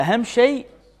أهم شيء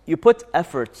you put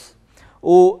efforts.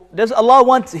 Does Allah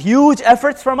want huge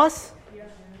efforts from us?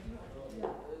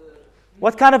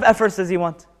 What kind of efforts does He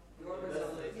want?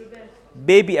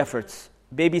 Baby efforts,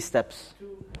 baby steps.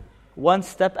 One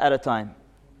step at a time.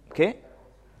 Okay?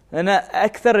 لأن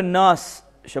أكثر الناس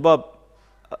شباب,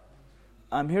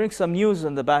 I'm hearing some news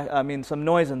in the back, some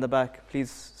noise in the back.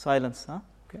 Please silence. Huh?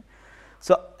 Okay.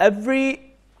 So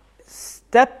every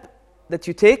step that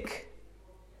you take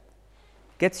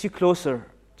gets you closer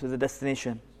to the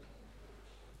destination.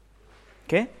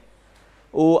 Okay?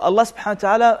 Allah subhanahu wa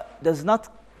ta'ala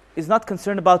is not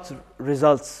concerned about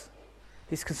results.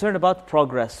 He's concerned about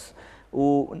progress.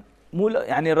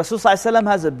 يعني Rasul sallallahu alayhi wa sallam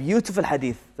has a beautiful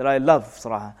hadith that I love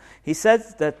صراحة. He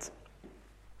says that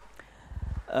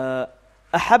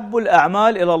أحب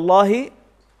الأعمال إلى الله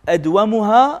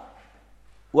أدومها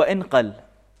وإن قل.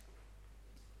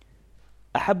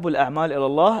 أحب الأعمال إلى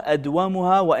الله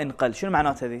أدومها وإن قل. شنو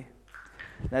معناته هذه؟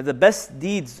 Now the best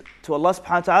deeds to Allah subhanahu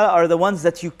wa ta'ala are the ones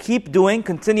that you keep doing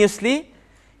continuously,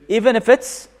 even if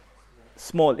it's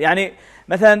small. يعني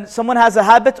مثلا someone has a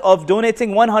habit of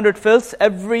donating 100 fils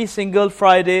every single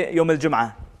Friday يوم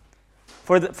الجمعة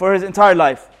for his entire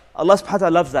life. Allah subhanahu wa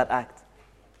ta'ala loves that act.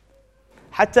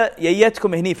 حتى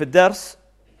ييتكم هني في الدرس,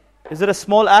 is it a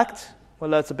small act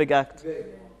ولا it's a big act?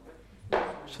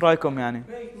 ايش رايكم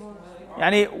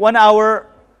يعني 1 hour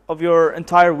of your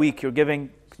entire week you're giving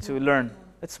to learn.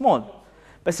 It's small.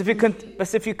 But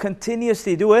if you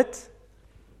continuously do it,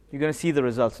 you're going to see the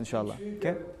results, inshallah. Okay?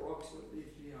 Approximately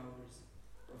 3 hours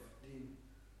of deen.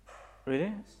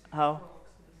 Really? How?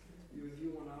 You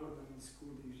review 1 hour, then in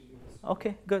school usually.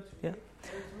 Okay, good. Yeah.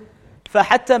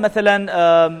 فحتى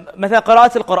مثلا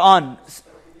قراءة القرآن.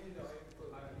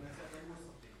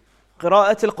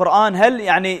 قراءة القرآن هل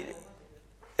يعني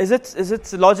is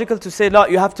it logical to say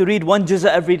you have to read 1 juz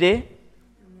every day?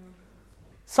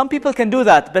 Some people can do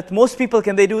that, but most people,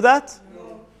 can they do that?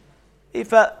 No.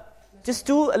 If just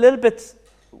do a little bit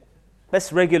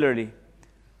less regularly.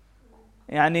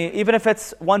 يعني even if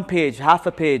it's 1 page, half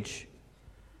a page,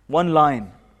 1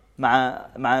 line مع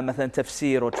مثلا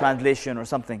تفسير or translation or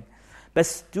something.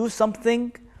 But do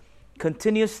something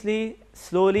continuously,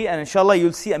 slowly, and inshallah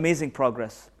you'll see amazing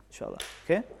progress. Inshallah.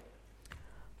 Okay?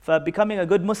 For becoming a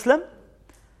good Muslim,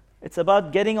 it's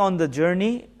about getting on the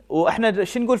journey. وإحنا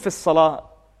شو نقول في الصلاة؟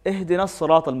 اهدنا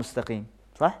الصراط المستقيم.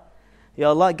 صح؟ Ya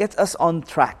Allah, get us on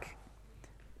track.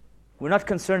 We're not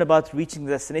concerned about reaching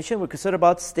the destination. We're concerned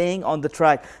about staying on the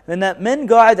track. لأن من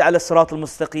قاعد على الصراط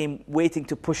المستقيم waiting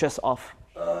to push us off?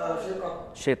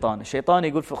 الشيطان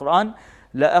يقول في القرآن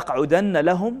لأقعدن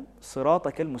لهم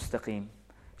صراطك المستقيم.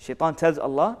 Shaitan tells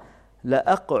Allah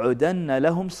لأقعدن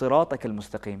لهم صراطك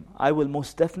المستقيم. I will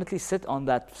most definitely sit on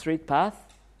that straight path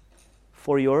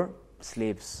for your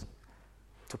slaves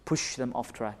to push them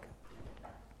off track.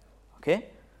 Okay?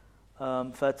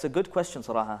 It's a good question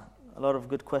صراحة. A lot of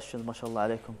good questions ما شاء الله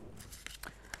عليكم.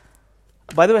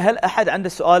 By the way, هل أحد عنده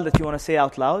سؤال that you want to say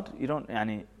out loud? You don't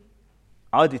يعني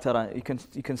عادي ترى.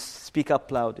 You can speak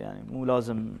up loud يعني مو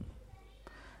لازم.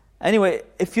 Anyway,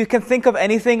 if you can think of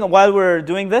anything while we're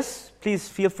doing this, please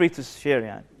feel free to share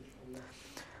يعني.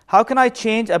 How can I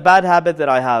change a bad habit that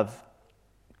I have?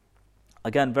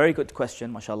 Again, very good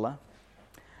question, mashallah.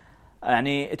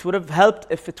 يعني it would have helped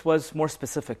if it was more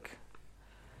specific.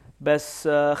 بس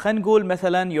خلينا نقول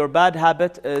مثلا your bad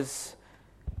habit is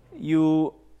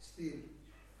you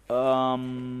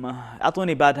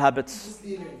أعطوني bad habits.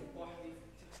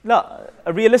 لا,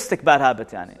 a realistic bad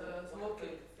habit يعني.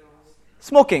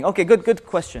 Smoking. Okay, good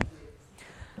question.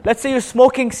 Let's say you're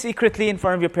smoking secretly in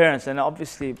front of your parents, and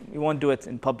obviously you won't do it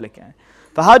in public. يعني.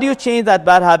 So how do you change that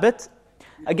bad habit?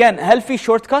 Again, healthy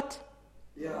shortcut.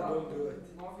 Yeah, don't do it.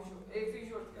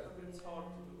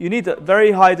 You need a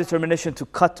very high determination to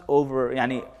cut over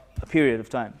يعني a period of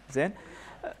time. زين.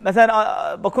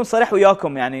 مثلا بكون صريح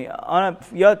وياكم يعني أنا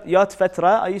يات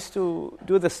فترة I used to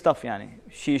do this stuff يعني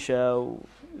شيشة و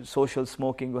social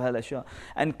smoking وهالأشياء.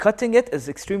 And cutting it is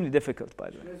extremely difficult by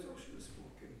the way.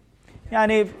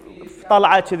 يعني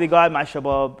طلعة كذي قاعد مع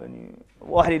الشباب يعني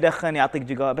واحد يدخن يعطيك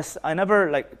جيجار بس I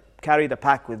never like carried a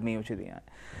pack with me وكذي يعني.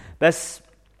 بس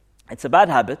it's a bad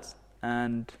habit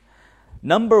and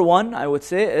number one I would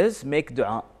say is make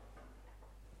dua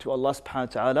to Allah subhanahu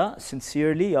wa ta'ala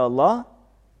sincerely. Ya Allah,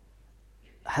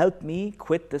 help me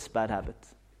quit this bad habit.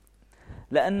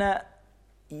 لأن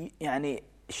يعني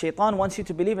الشيطان wants you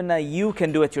to believe in that you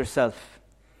can do it yourself.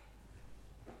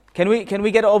 Can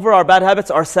we get over our bad habits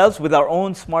ourselves with our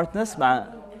own smartness?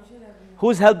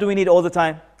 Whose help do we need all the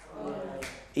time?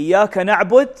 إياك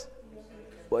نعبد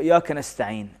وإياك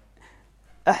نستعين.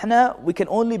 we can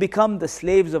only become the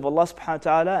slaves of Allah subhanahu wa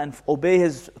ta'ala and obey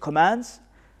His commands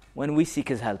when we seek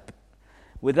His help.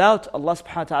 Without Allah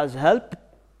subhanahu wa ta'ala's help,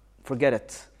 forget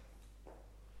it.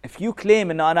 If you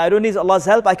claim, and I don't need Allah's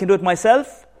help, I can do it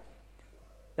myself,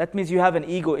 that means you have an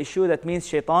ego issue. That means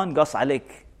shaitan قص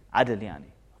عليك عدل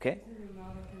يعني. Okay?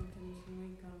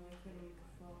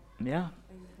 Yeah.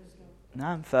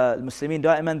 نعم. فالمسلمين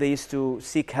دائما they used to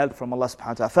seek help from Allah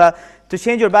subhanahu wa ta'ala. To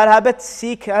change your bad habits,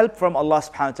 seek help from Allah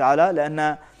subhanahu wa ta'ala.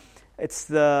 لأن it's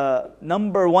the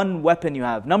number one weapon you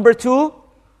have. Number two,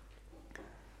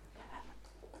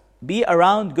 be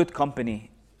around good company.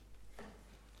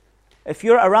 If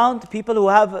you're around people who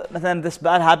have مثلا this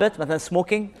bad habit, مثلا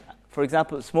smoking, for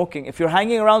example, smoking. If you're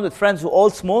hanging around with friends who all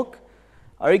smoke,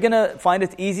 are you going to find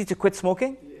it easy to quit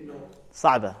smoking? No.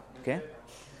 صعبة. Okay?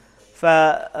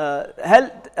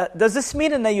 فهل does this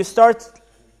mean ان you start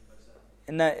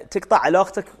ان تقطع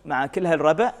علاقتك مع كل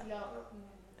هالربع؟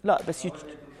 لا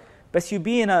بس you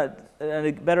be in a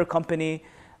better company.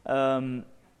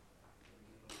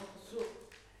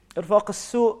 رفاق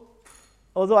السوء,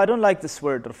 although I don't like this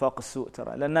word رفاق السوء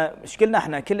ترى, لأن مشكلنا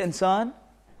احنا كل إنسان,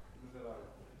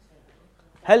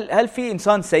 هل في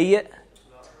إنسان سيء؟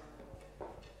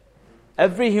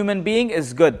 Every human being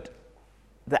is good.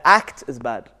 The act is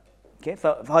bad. Okay?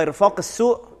 فهاي رفاق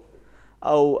السوء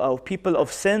أو people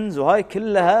of sins وهاي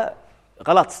كلها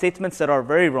غلط, statements that are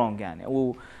very wrong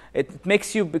يعني. It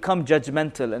makes you become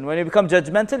judgmental, and when you become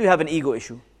judgmental, you have an ego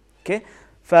issue. Okay?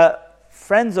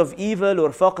 Friends of evil or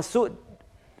رفاق السوء,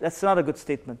 that's not a good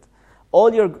statement.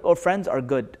 All your friends are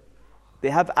good. They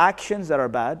have actions that are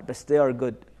bad, but they are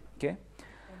good. Okay?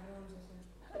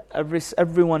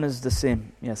 Everyone is the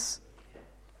same. Yes.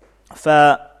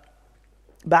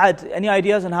 بعد, any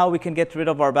ideas on how we can get rid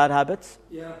of our bad habits?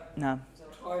 Yeah. No.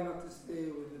 Try not to stay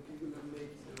with the people that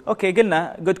make it. Okay,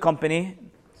 قلنا good company.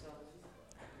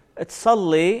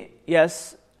 تصلي,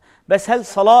 yes. بس هل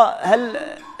صلاة,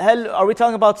 هل are we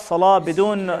talking about صلاة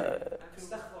بدون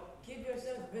Keep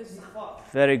yourself busy.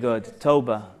 very good.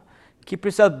 توبة. Keep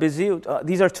yourself busy.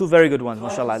 These are two very good ones.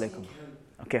 MashaAllah alaykum.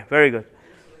 Okay, very good.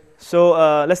 So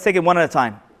let's take it one at a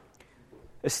time.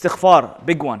 Istighfar,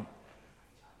 big one.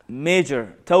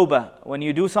 Major. Tawbah. When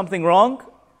you do something wrong,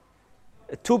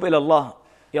 توب إلى الله.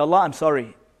 يا الله, I'm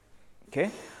sorry. Okay.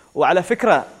 وعلى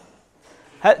فكرة,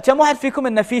 كم واحد فيكم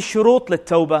إن في شروط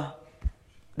للتوبة?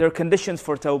 There are conditions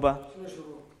for tawbah.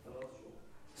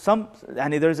 Some,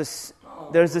 يعني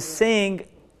there's a saying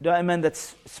دائما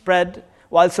that's spread.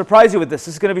 Well, I'll surprise you with this.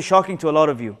 This is going to be shocking to a lot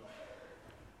of you.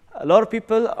 A lot of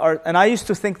people are, and I used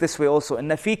to think this way also,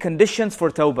 إن في conditions for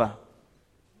tawbah.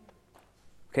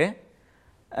 Okay?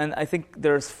 And I think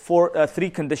there's three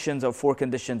conditions or four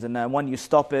conditions. And one, you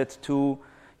stop it. Two,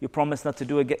 you promise not to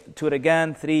do it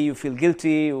again. Three, you feel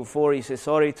guilty. Or four, you say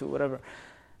sorry to whatever.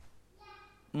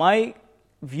 My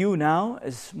view now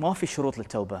is ما في شروط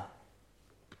للتوبة.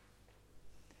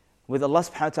 With Allah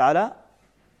subhanahu wa ta'ala,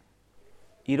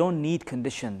 you don't need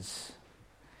conditions.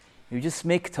 You just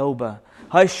make tawbah.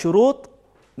 هاي الشروط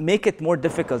make it more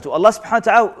difficult. Allah subhanahu wa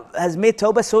ta'ala has made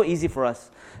tawbah so easy for us.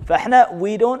 فإحنا,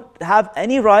 we don't have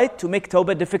any right to make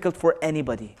tawbah difficult for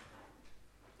anybody.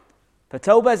 But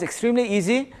tawbah is extremely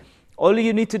easy. All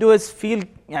you need to do is feel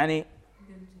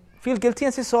guilty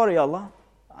and say, sorry Allah,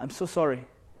 I'm so sorry.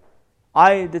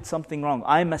 I did something wrong.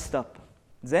 I messed up.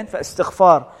 زين.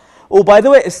 فاستغفار. Oh, by the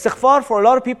way, istighfar for a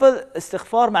lot of people,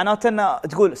 istighfar معناته أن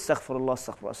تقول استغفر الله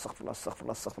استغفر الله استغفر الله استغفر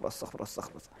الله استغفر الله استغفر الله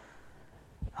استغفر الله.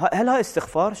 هل هاي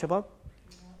استغفار شباب؟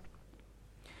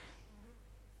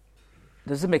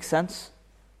 Does it make sense?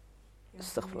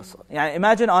 استغفر الله. يعني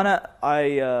imagine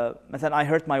مثلا I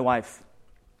hurt my wife.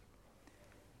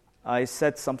 I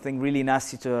said something really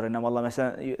nasty to her, and والله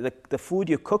مثلا the food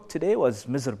you cooked today was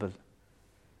miserable.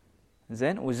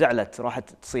 زين. وزعلت,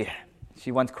 راحت تصيح.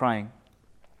 She went crying.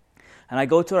 And I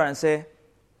go to her and say,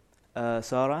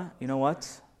 Sarah, you know what?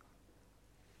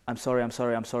 I'm sorry.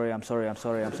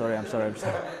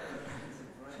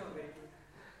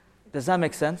 Does that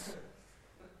make sense?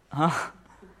 Huh?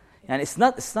 And it's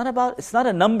not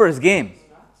a numbers game.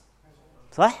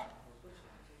 صح?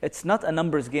 It's not a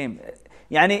numbers game.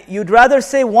 يعني you'd rather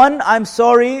say one, I'm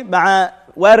sorry, مع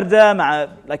وردة, مع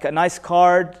like a nice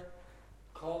card,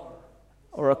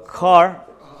 or a card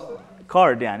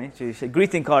يعني,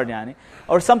 greeting card يعني,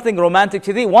 or something romantic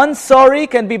كذي. One sorry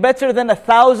can be better than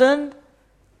 1,000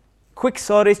 quick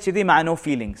sorries كذي مع no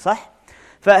feeling. صح؟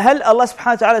 فهل Allah subhanahu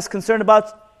wa ta'ala is concerned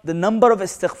about the number of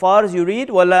istighfars you read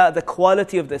ولا the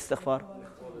quality of the istighfar?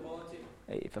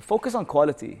 Focus on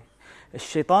quality.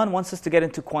 Shaitan wants us to get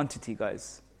into quantity,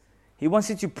 guys. He wants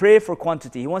you to pray for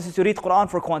quantity. He wants you to read Quran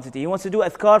for quantity. He wants to do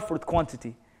adhkar for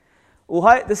quantity.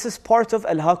 وهاي this is part of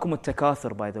ألهاكم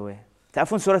التكاثر by the way.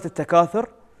 تعرفون سورة التكاثر؟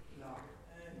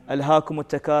 ألهاكم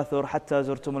التكاثر حتى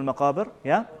زرتم المقابر.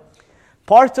 Yeah.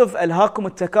 Part of ألهاكم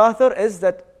التكاثر is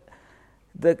that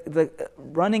the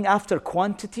running after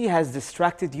quantity has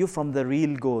distracted you from the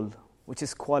real goal, which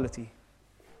is quality.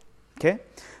 Okay.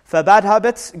 فbad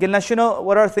habits قلنا شنو?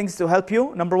 What are things to help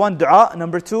you? Number 1, دعاء.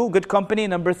 Number 2, good company.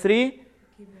 Number 3,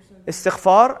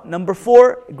 istighfar. Number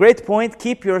 4, great point,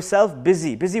 keep yourself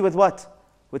busy. Busy with what?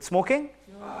 With smoking?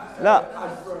 لا.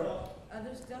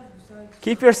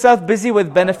 Keep yourself busy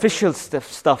with beneficial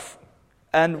stuff.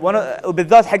 And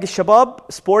وبالذات حق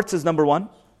الشباب, sports is number 1.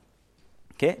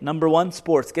 Okay, number 1,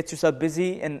 sports. Get yourself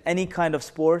busy in any kind of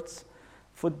sports.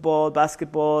 Football,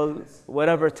 basketball,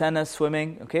 whatever, tennis,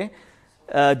 swimming, okay?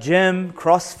 Gym,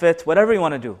 CrossFit, whatever you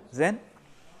want to do. Then,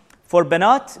 for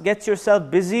banat, get yourself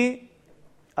busy.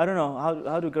 I don't know,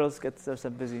 how do girls get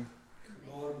themselves busy?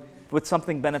 With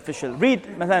something beneficial. Read,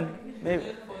 مثلا,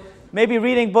 maybe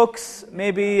reading books,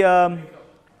 maybe, I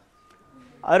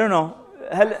don't know,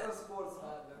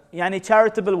 يعني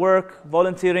charitable work,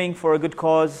 volunteering for a good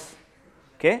cause,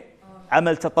 okay?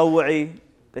 عمل تطوعي,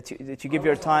 that you give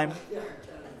your time.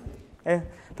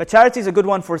 But charity is a good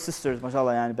one for sisters,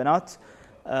 mashallah, يعني بنات.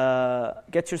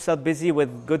 Get yourself busy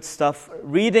with good stuff.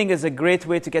 Reading is a great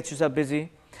way to get yourself busy.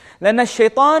 لأن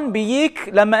الشيطان بيجيك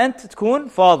لما أنت تكون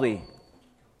فاضي.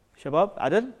 شباب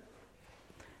عدل.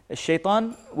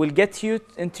 الشيطان will get you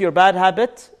into your bad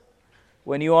habit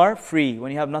when you are free,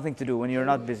 when you have nothing to do, when you're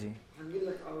not busy.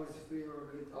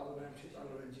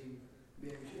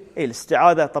 إيه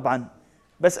الاستعاذة طبعا.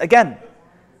 بس again,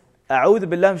 أعوذ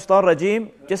بالله من الشيطان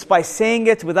الرجيم, just by saying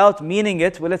it without meaning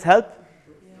it, will it help?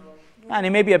 يعني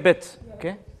maybe a bit,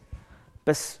 okay?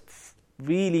 بس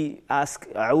really ask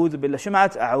أعوذ بالله. شو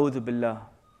معنات أعوذ بالله؟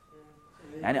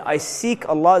 يعني I seek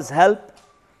Allah's help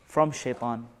from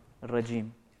shaitan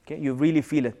الرجيم. Okay, you really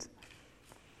feel it.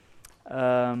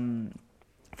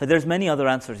 But there's many other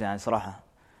answers يعني صراحة.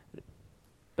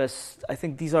 But I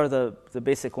think these are the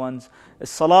basic ones.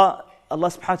 الصلاة, Allah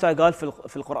subhanahu wa ta'ala قال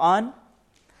في القرآن,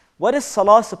 what is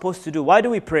salah supposed to do? Why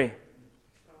do we pray?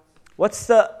 What's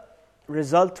the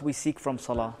result we seek from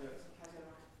salah?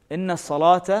 Inna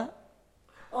salata.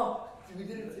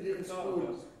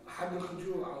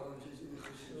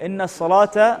 Inna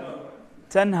salata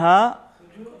tanha.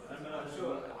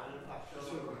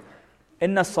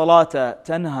 Inna salata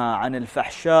tanha anil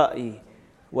fahsha'i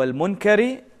wal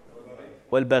munkari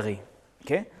wal baghi.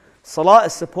 Okay? Salah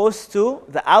is supposed to,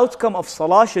 the outcome of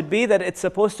salah should be that it's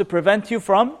supposed to prevent you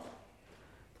from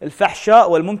الفحشاء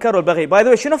والمنكر والبغي. By the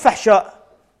way, شنو فحشاء؟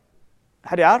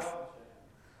 حد يعرف؟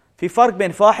 في فرق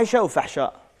بين فاحشة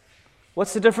وفحشاء.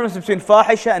 What's the difference between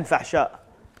فاحشة and فحشاء?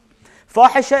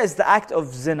 فاحشة is the act of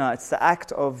zina. It's the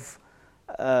act of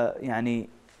يعني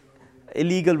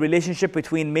illegal relationship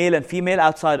between male and female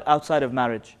outside of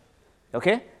marriage.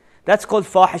 Okay? That's called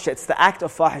فاحشة. It's the act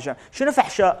of فاحشة. شنو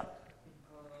فحشاء؟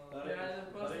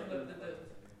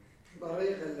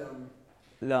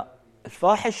 لا.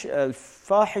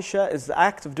 الفاحشة is the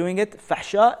act of doing it.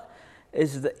 فحشاء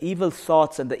is the evil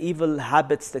thoughts and the evil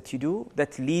habits that you do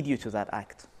that lead you to that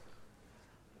act.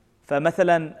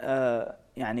 فمثلا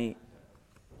يعني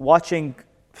watching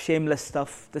shameless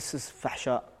stuff, this is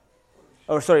فحشاء.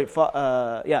 Or sorry,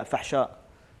 فحشاء.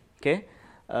 Okay?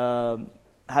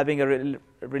 Having a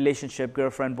relationship,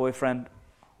 girlfriend, boyfriend.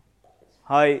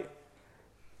 Hi,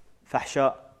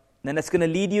 فحشاء. Then it's going to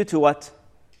lead you to what?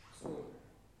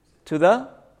 To the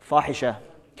fahisha.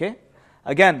 Okay?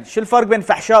 Again, شو الفرق بين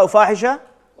فحشاء وفاحشة?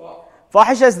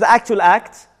 Fahisha is the actual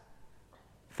act.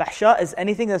 Fahsha is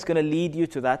anything that's going to lead you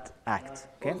to that act.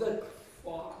 Okay?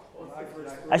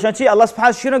 عشان شيء الله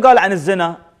سبحانه شنو قال عن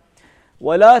الزنا؟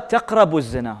 ولا تقربوا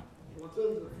الزنا.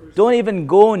 Don't even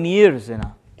go near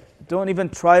zina. Don't even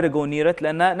try to go near it.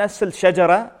 لأن نفس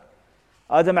الشجرة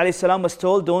آدم عليه السلام was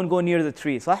told don't go near the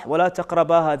tree. صح؟ ولا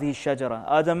تقربا هذه الشجرة.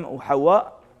 آدم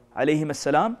وحواء عليهم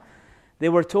السلام, they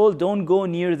were told don't go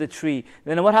near the tree.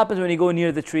 Then what happens when you go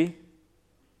near the tree?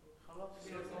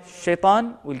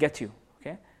 Shaitan will get you.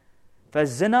 Okay?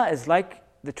 فالزنا is like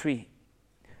the tree.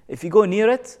 If you go near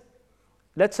it,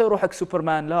 let's say روحك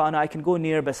Superman. لا أنا I can go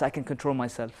near بس I can control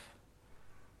myself.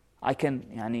 I can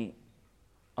يعني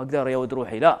أقدر يود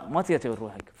روحي. لا ما تقدر تود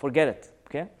روحك. Forget it.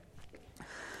 Okay?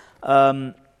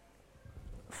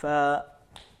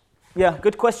 Yeah,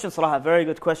 good question صراحة. Very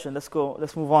good question. Let's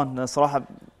move on. صراحة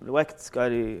الوقت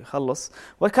قاعد يخلص.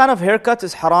 What kind of haircut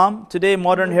is haram? Today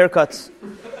modern haircuts.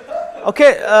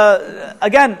 Okay,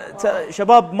 again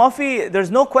شباب ما في,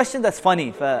 there's no question that's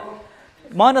funny.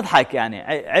 فما نضحك يعني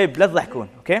عيب لا تضحكون.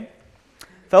 Okay?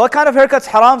 what kind of haircuts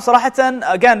حرام صراحة.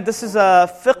 Again, this is a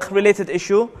fiqh related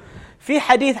issue. في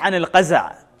حديث عن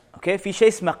القزع. Okay, في شيء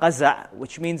اسمه قزع,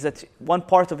 which means that one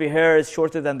part of your hair is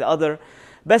shorter than the other.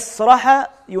 بس صراحة,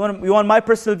 you want my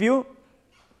personal view?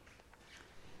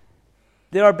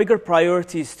 There are bigger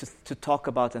priorities to talk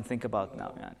about and think about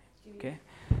now. يعني. Okay,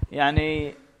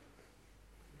 يعني,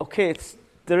 okay,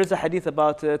 there is a hadith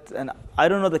about it, and I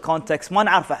don't know the context. ما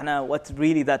نعرف احنا what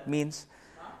really that means.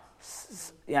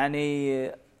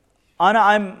 يعني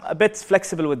I'm a bit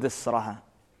flexible with this صراحة.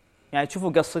 يعني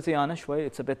تشوفوا قصتي أنا شوي.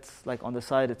 It's a bit like on the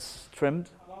side, it's trimmed.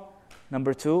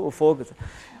 Number 2 وفوق.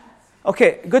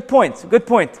 Okay, good point.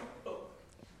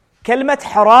 كلمة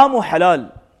حرام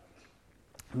وحلال.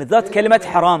 بالذات كلمة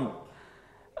حرام.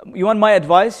 You want my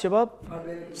advice, شباب?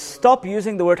 Stop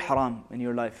using the word haram in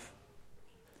your life.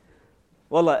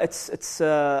 والله it's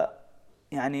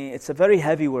يعني it's a very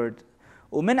heavy word.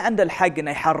 ومن عند الحق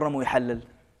إنه يحرم ويحلل.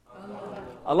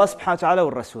 الله سبحانه وتعالى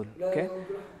والرسول. Okay?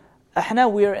 احنا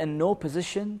we're in no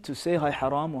position to say هاي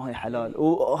حرام وهاي حلال.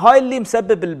 وهاي اللي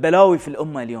مسبب البلاوي في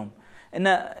الأمة اليوم.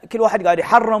 إن كل واحد قاعد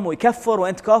يحرم ويكفر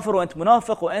وأنت كافر وأنت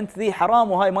منافق وأنت ذي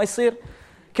حرام وهاي ما يصير.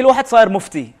 كل واحد صاير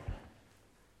مفتي.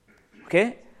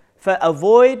 Okay?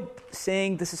 avoid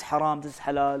saying this is haram, this is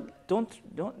halal.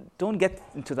 Don't get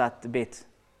into that debate.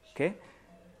 Okay?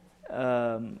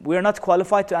 We are not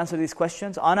qualified to answer these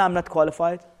questions. I'm not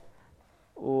qualified.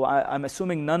 I'm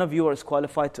assuming none of you are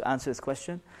qualified to answer this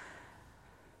question.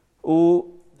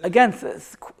 Again,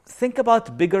 think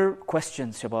about bigger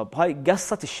questions, شباب. هاي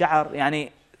قصة الشعر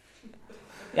يعني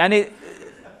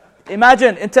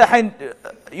imagine أنت الحين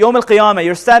يوم القيامة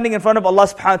you're standing in front of Allah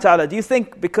subhanahu wa ta'ala. Do you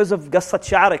think because of قصة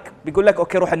شعرك بيقول لك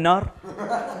okay روح النار?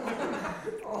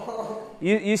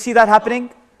 You see that happening?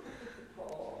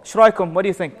 ايش رايكم? What do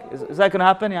you think? Is that going to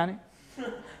happen يعني?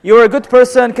 You're a good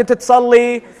person, كنت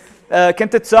تصلي,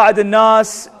 كنت تساعد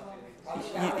الناس.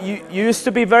 You used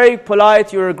to be very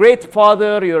polite. You're a great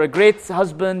father. You're a great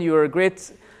husband. You're a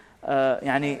great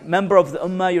يعني member of the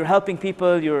ummah. You're helping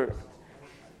people. You're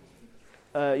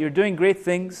doing great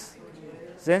things.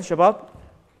 زين شباب.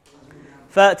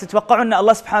 فتتوقعون أن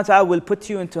الله سبحانه وتعالى will put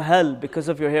you into hell because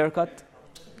of your haircut?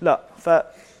 لا.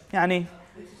 يعني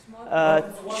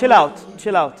chill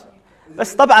out.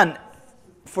 بس طبعا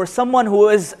for someone who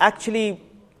is actually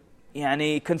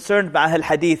يعني concerned مع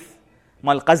هالحديث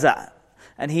مال القزع,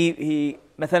 and he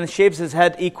مثلا shaves his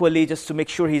head equally just to make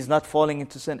sure he's not falling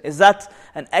into sin, is that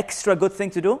an extra good thing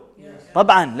to do? Yes.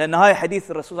 طبعا لأن هاي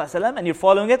حديث الرسول صلى الله عليه وسلم, and you're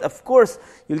following it, of course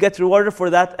you'll get rewarded for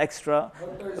that extra,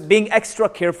 being extra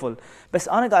careful. بس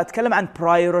أنا قاعد أتكلم عن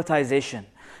prioritization.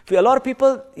 For a lot of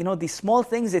people, these small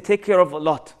things, they take care of a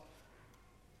lot.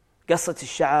 قصة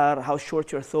الشعر, how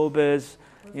short your thobe is,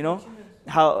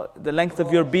 how the length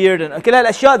of your beard, and كل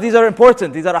هالأشياء, these are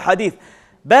important, these are ahadith.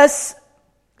 بس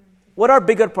what are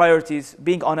bigger priorities?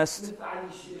 Being honest.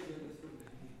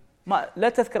 لا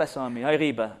تذكر أسامي, هاي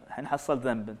غيبة, حنحصل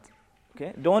ذنب.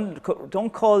 Okay,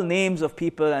 don't call names of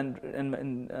people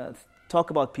and talk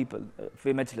about people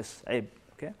في مجلس, عيب.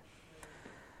 Okay.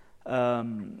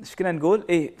 إيش كنا نقول؟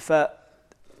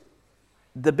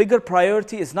 the bigger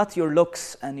priority is not your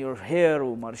looks and your hair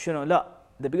وما شنو, لا.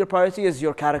 The bigger priority is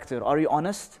your character. Are you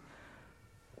honest?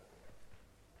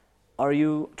 Are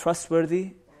you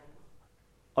trustworthy?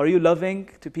 Are you loving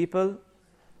to people?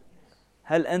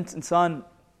 هل أنت إنسان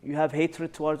you have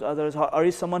hatred towards others? Are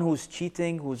you someone who's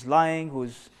cheating, who's lying,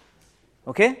 who's...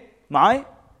 Okay? معي?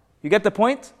 You get the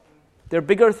point? There are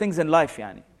bigger things in life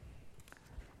يعني.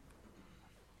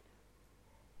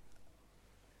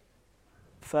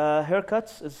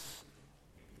 Haircuts is...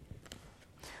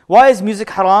 Why is music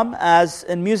haram? As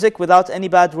in music without any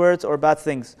bad words or bad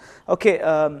things. Okay,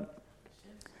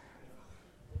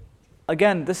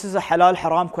 again, this is a halal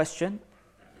haram question.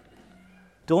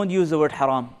 Don't use the word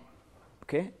haram.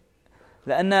 Okay?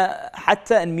 لأن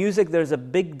حتى in music there's a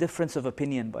big difference of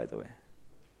opinion, by the way.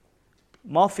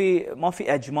 ما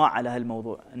في إجماع على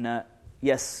هالموضوع إنه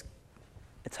yes,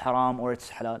 it's haram or it's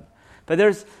halal. But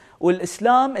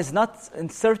Islam is not, in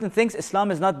certain things,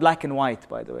 Islam is not black and white,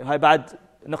 by the way. هاي بعد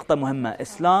نقطة مهمة.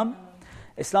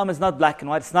 Islam is not black and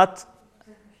white. It's not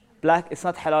black, it's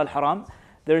not halal, haram.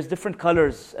 There's different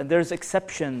colors and there's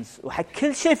exceptions.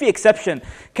 كل شيء في exception.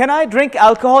 Can I drink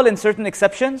alcohol in certain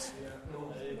exceptions?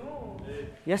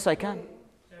 Yes, I can.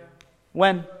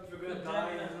 When?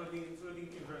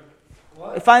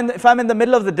 If I'm in the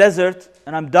middle of the desert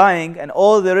and I'm dying and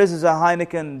all there is a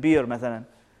Heineken beer, مثلا.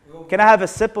 Can I have a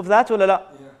sip of that ولا لا?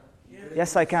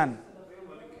 Yes, I can.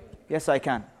 Yes, I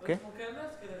can. Okay.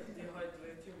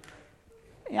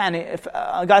 يعني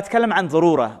قاعد أتكلم عن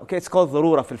ضرورة. Okay, it's called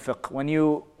ضرورة في الفقه. When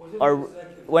you are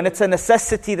when it's a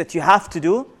necessity that you have to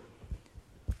do,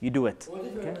 you do it.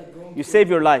 Okay? You save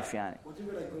your life يعني.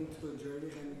 Whatever like going to a journey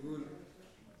and you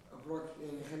go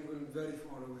very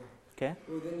far away. Okay.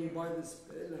 So then you buy this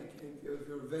like if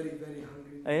you're very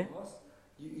hungry إيه.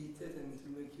 you eat it and it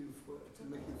will make you full.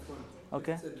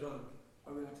 Okay. It's a drug.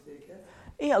 Are we going to take it?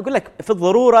 إيه أقول لك في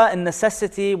الضرورة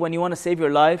necessity when you want to save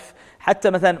your life حتى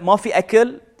مثلا ما في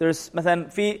أكل there's مثلا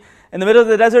في in the middle of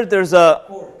the desert there's a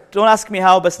don't ask me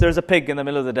how but there's a pig in the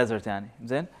middle of the desert يعني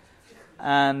زين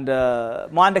and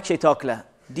ما عندك شيء تاكله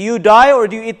do you die or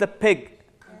do you eat the pig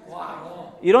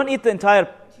you don't eat the entire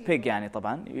pig يعني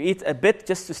طبعا you eat a bit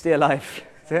just to stay alive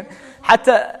زين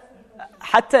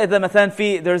حتى إذا مثلا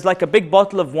في there's like a big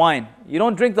bottle of wine you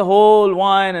don't drink the whole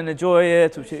wine and enjoy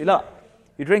it لا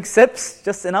you drink sips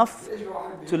just enough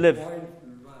to live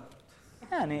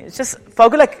يعني it's just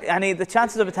فأقول لك يعني the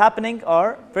chances of it happening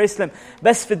are very slim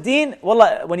بس في الدين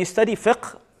والله when you study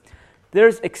fiqh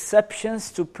there's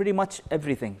exceptions to pretty much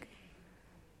everything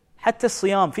حتى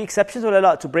الصيام في exceptions ولا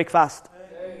لا to break fast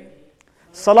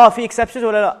الصلاة في exceptions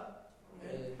ولا لا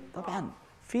طبعا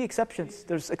في exceptions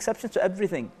there's exceptions to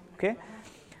everything okay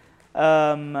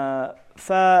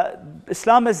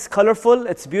Islam is colorful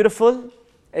it's beautiful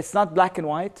it's not black and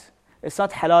white it's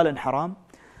not halal and haram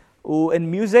in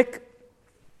music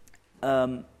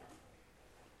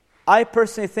I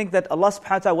personally think that Allah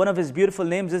subhanahu wa ta'ala one of his beautiful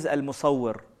names is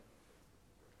Al-Musawwir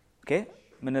okay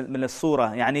من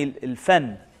الصورة يعني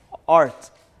الفن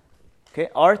art okay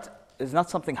art is not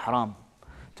something haram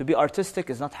to be artistic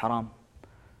is not haram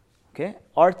okay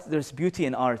art there's beauty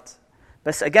in art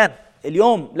but again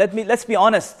اليوم let's be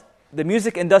honest the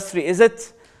music industry is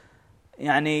it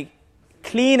يعني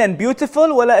clean and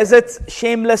beautiful ولا is it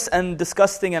shameless and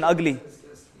disgusting and ugly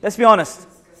let's be honest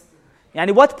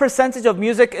يعني what percentage of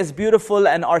music is beautiful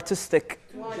and artistic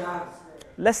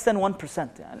less than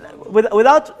 1% يعني.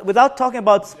 without talking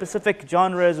about specific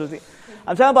genres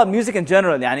I'm talking about music in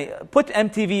general يعني put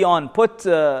MTV on put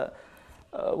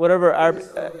whatever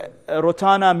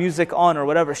Rotana music on or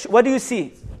whatever what do you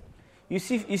see you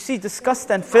see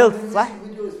disgust and filth صح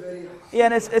yeah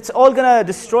and it's all gonna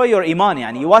destroy your iman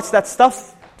يعني you watch that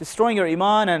stuff destroying your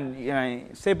iman and you know,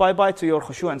 say bye bye to your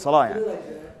khushu and salah يعني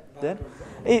then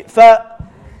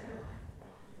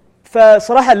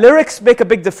فصراحة lyrics make a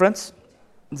big difference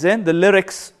زين the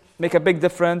lyrics make a big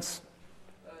difference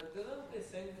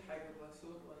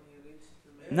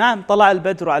نعم طلع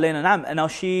البدر علينا نعم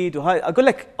أناشيد وهاي أقول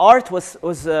لك art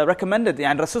was recommended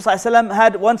يعني الرسول صلى الله عليه وسلم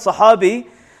had one صحابي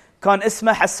كان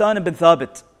اسمه حسان بن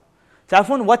ثابت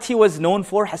تعرفون what he was known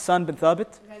for حسان بن ثابت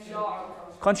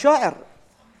كان شاعر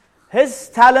his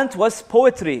talent was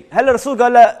poetry هل الرسول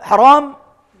قال له حرام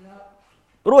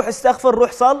روح استغفر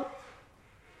روح صل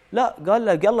لا قال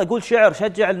له يلا قول شعر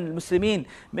شجع المسلمين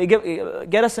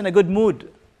get us in a good mood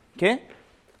okay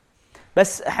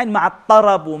بس الحين مع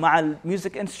الطرب ومع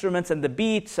الميوزك instruments and the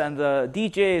beats and the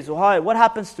DJs وهاي what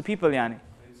happens to people يعني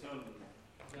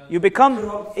you become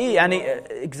إيه يعني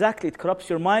exactly it corrupts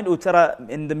your mind وترى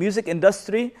in the music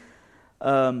industry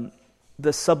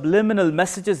the subliminal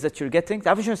messages that you're getting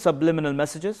تعرفين شنو subliminal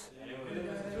messages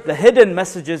the hidden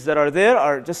messages that are there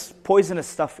are just poisonous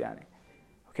stuff يعني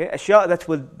okay أشياء that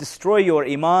will destroy your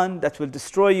iman that will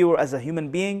destroy you as a human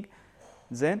being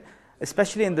زين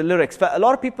especially in the lyrics a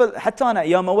lot of people حتى أنا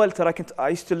أيام أول ترى كنت I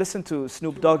used to listen to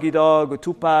Snoop Doggy Dogg و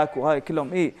Tupac وهاي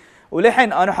كلهم إيه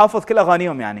ولحين أنا حافظ كل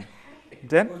أغانيهم يعني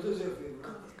زين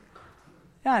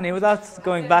يعني without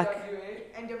going back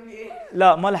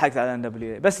لا ما لحقت على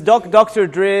NWA بس Dr.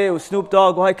 Dre و Snoop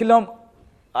Dogg وهاي كلهم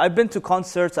I've been to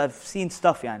concerts I've seen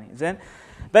stuff يعني زين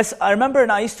بس I remember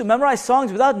and I used to memorize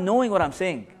songs without knowing what I'm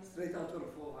saying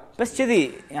بس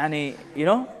كذي يعني you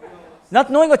know not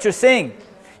knowing what you're saying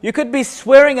you could be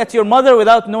swearing at your mother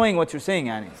without knowing what you're saying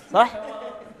يعني صح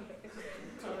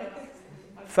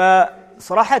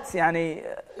فصراحة يعني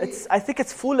I think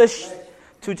it's foolish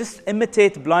to just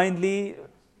imitate blindly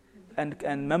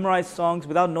and memorize songs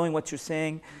without knowing what you're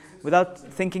saying without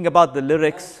thinking about the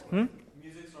lyrics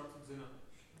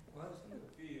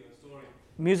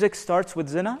Music starts with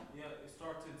zina? Yeah, it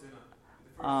starts with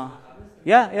zina.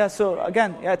 Yeah. So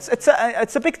again, yeah,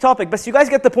 it's a big topic, but you guys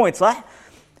get the point, صح?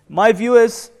 My view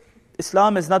is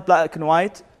Islam is not black and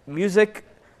white. Music,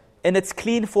 in its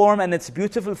clean form and its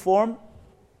beautiful form,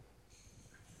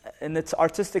 in its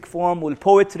artistic form, well,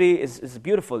 poetry is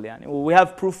beautiful. يعني. We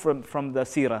have proof from the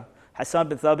Sirah. Hassan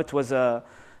bin Thabit was a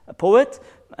poet,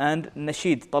 and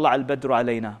Nasheed, طلع البدر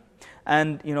علينا.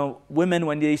 And you know, women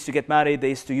when they used to get married, they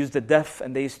used to use the deaf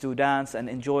and they used to dance and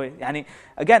enjoy. Yani,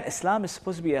 again, Islam is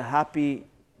supposed to be a happy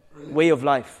way of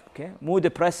life. Okay, مو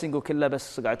depressing وكله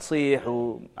بس قاعد تصيح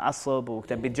وعصب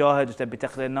وتبي تجاهد وتبي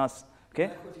تخذ الناس. Okay.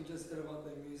 Like what you just said about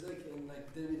like music and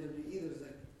like WWE, there's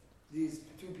like these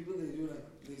two people they do like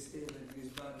they say like these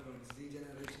bad words,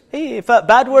 degeneration. إيه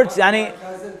bad words يعني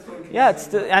yeah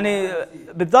it's يعني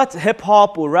بالذات hip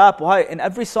hop وراب وهاي in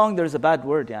every song there's a bad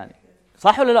word يعني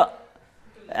صح ولا لا؟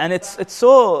 and it's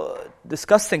so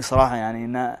disgusting صراحة يعني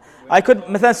إن I could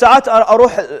مثلا ساعات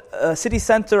أروح city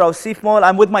center أو سيف مول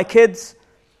I'm with my kids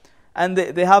and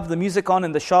they have the music on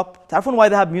in the shop. تعرفون why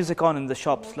they have music on in the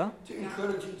shops لا؟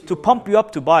 To pump you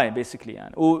up to buy basically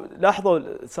يعني.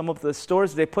 ولاحظوا some of the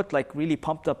stores they put like really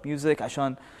pumped up music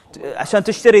عشان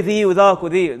تشتري ذي وذاك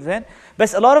وذي زين.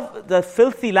 But a lot of the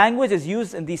filthy language is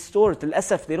used in these stores.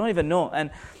 للأسف they don't even know. And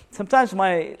sometimes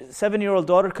my 7-year-old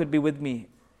daughter could be with me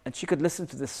and she could listen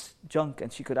to this junk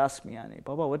and she could ask me يعني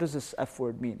Baba what does this F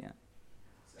word mean يعني.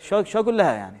 شو أقول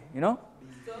لها يعني you know.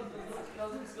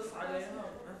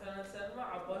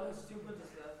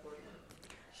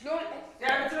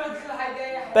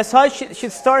 بس هاي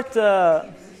she'd start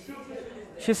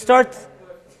she'll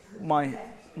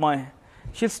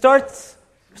start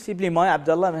سيب لي ماي عبد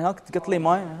الله من هناك تقط لي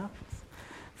ماي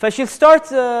she'll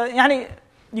start يعني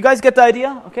you guys get the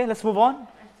idea. Okay, let's move on.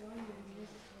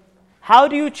 How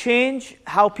do you change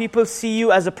how people see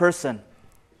you as a person?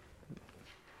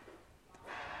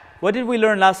 What did we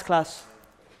learn last class?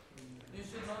 You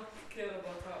should not care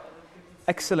about how other people.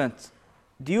 Excellent.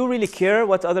 Do you really care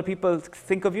what other people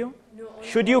think of you? No.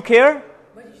 Should you care?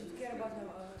 But you should care about how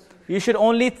others. You should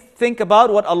only think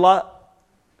about what Allah.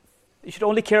 You should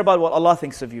only care about what Allah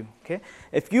thinks of you. Okay?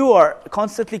 If you are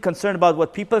constantly concerned about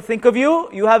what people think of you,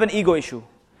 you have an ego issue.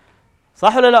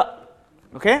 صح ولا لا?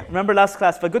 Okay? Remember last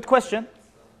class. But good question.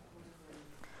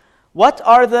 What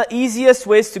are the easiest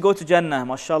ways to go to Jannah?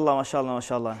 MashaAllah, MashaAllah,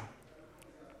 MashaAllah.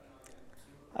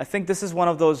 I think this is one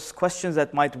of those questions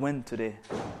that might win today.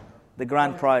 The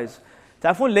grand prize.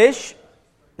 تعرفون ليش؟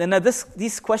 لأن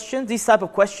these questions, these type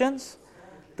of questions,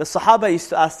 the Sahaba used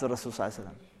to ask the Rasul صلى الله عليه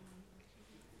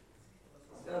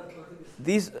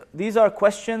وسلم. These are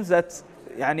questions that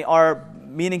يعني are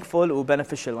meaningful or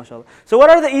beneficial, mashallah. So what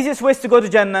are the easiest ways to go to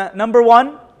Jannah? Number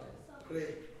 1,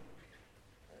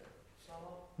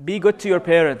 be good to your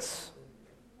parents.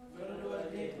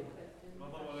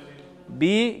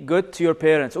 Be good to your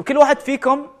parents. وكل واحد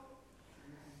فيكم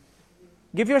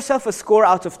give yourself a score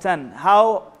out of 10.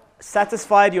 How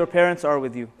satisfied your parents are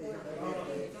with you.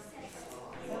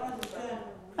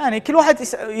 يعني كل واحد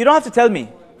you don't have to tell me.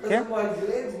 Okay?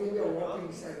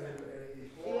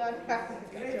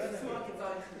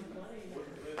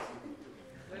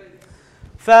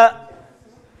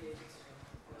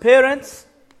 Parents,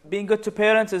 being good to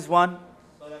parents is one.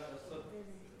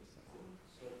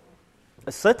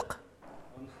 الصدق.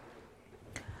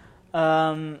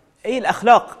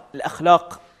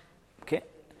 الأخلاق. Okay.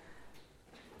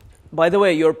 By the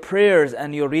way, your prayers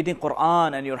and your reading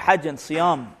Quran and your Hajj and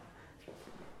Siyam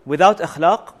without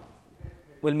akhlaq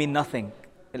will mean nothing.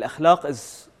 Al-akhlaq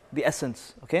is the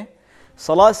essence. Okay.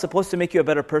 Salah is supposed to make you a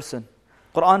better person.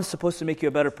 Quran is supposed to make you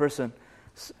a better person.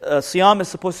 Siyam is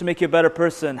supposed to make you a better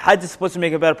person. Hajj is supposed to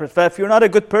make you a better person. If you're not a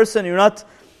good person, you're not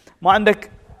ما عندك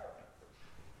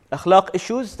akhlaq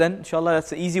issues, then inshallah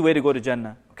that's the easy way to go to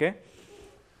Jannah. Okay?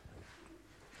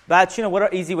 But what are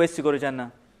easy ways to go to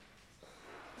Jannah?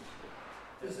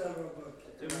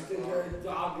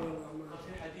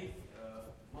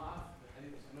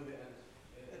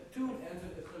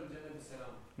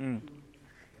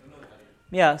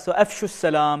 Yeah, so afshu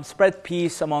salam, spread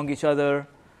peace among each other.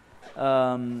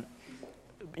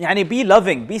 يعني be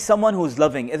loving, be someone who's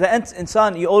loving. If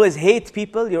insan, you always hate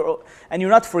people, and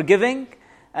you're not forgiving,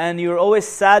 and you're always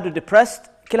sad or depressed,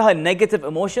 كل هاي negative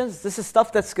emotions, this is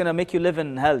stuff that's going to make you live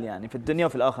in hell يعني في الدنيا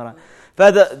وفي الآخرة.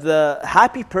 The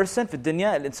happy person في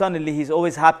الدنيا, الإنسان اللي he's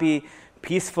always happy,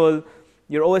 peaceful,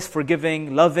 you're always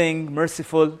forgiving, loving,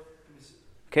 merciful.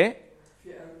 Okay?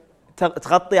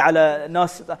 تغطي على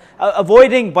ناس,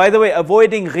 avoiding, by the way,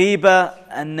 avoiding غيبة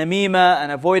and namima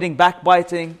and avoiding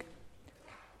backbiting.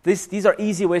 These are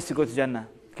easy ways to go to Jannah.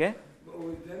 Okay?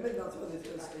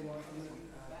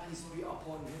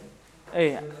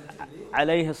 اي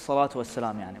عليه الصلاة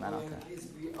والسلام يعني معناتها.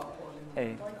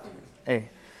 اي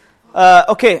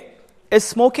okay, is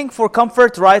smoking for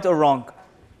comfort right or wrong?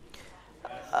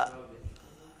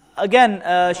 Again,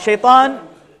 شيطان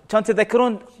كان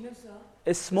تذكرون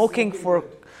is smoking for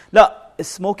is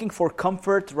smoking for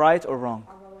comfort right or wrong?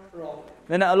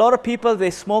 Then a lot of people they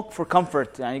smoke for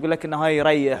comfort يعني يقول لك إنه هاي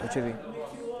يريح وكذي.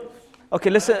 Okay,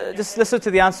 just listen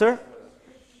to the answer.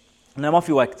 إنه ما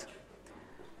في وقت.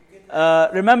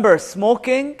 Remember,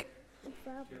 smoking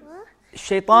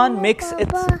Shaitan makes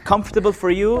it comfortable for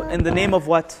you in the name of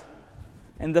what?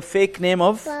 In the fake name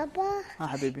of? Baba,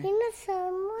 Habibi.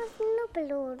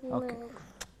 Okay.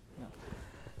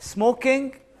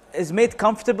 Smoking is made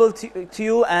comfortable to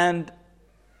you, and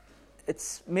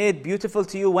it's made beautiful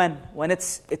to you when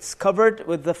it's covered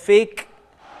with the fake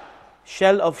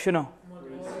shell of shino.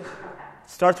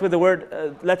 Starts with the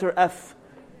word letter F.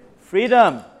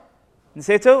 Freedom.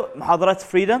 نسيتوا محاضرة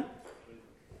freedom.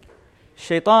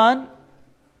 Shaitan,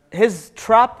 his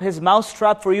mouse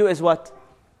trap for you is what?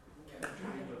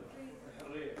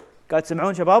 قاعد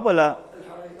تسمعون شباب ولا؟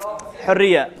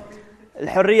 حرية.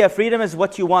 الحرية, freedom is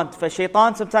what you want.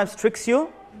 فالشيطان sometimes tricks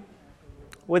you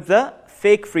with the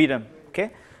fake freedom.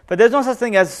 Okay? But there's no such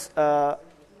thing as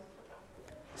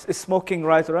is smoking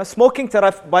right or wrong. Smoking,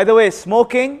 by the way,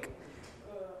 smoking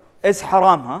is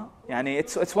haram, huh? يعني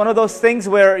it's one of those things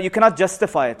where you cannot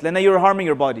justify it. لأن you're harming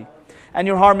your body and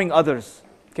you're harming others.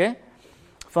 Okay?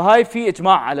 فهاي في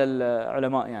إجماع على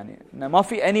العلماء يعني ما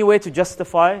في any way to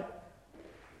justify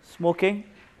smoking.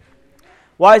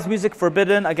 Why is music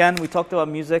forbidden? Again, we talked about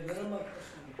music.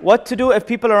 What to do if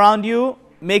people around you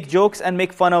make jokes and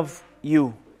make fun of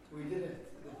you? We did it.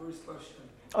 The first question.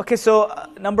 Okay, so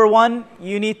number one,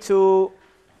 you need to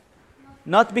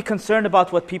not be concerned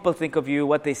about what people think of you,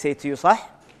 what they say to you. صح?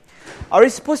 Are you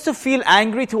supposed to feel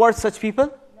angry towards such people?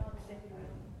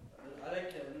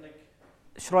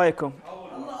 ايش رايكم؟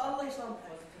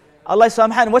 الله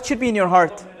يسامحه. And what should be in your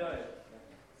heart?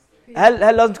 هل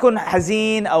لازم تكون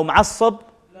حزين أو معصب?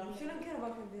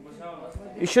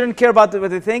 You shouldn't care about what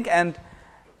they think, and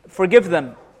forgive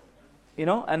them, you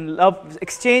know, and love.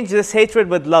 Exchange this hatred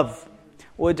with love.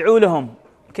 وادعوا لهم.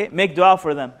 Okay, make dua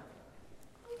for them.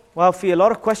 Wow, في a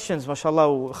lot of questions, ما شاء الله,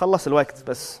 وخلص الوقت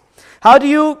بس. How do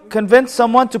you convince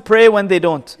someone to pray when they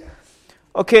don't?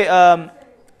 Okay,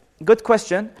 good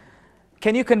question.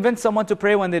 Can you convince someone to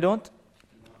pray when they don't?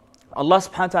 Allah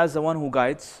subhanahu wa ta'ala is the one who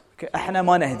guides. Okay, احنا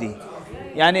ما نهدي.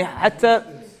 يعني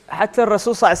حتى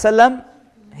الرسول صلى الله عليه وسلم,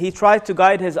 he tried to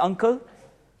guide his uncle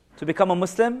to become a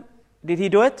Muslim. Did he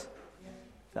do it?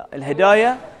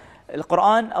 الهداية.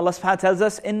 القرآن, Allah subhanahu wa ta'ala tells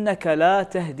us, إنك لا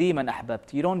تهدي من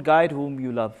أحببت. You don't guide whom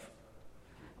you love.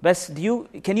 But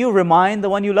can you remind the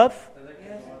one you love?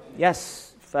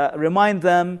 Yes. Remind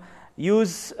them.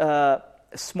 Use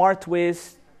smart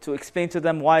ways to explain to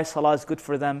them why Salah is good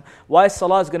for them, why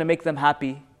Salah is going to make them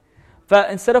happy.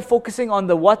 Instead of focusing on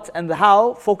the what and the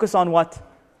how, focus on what?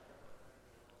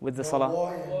 With the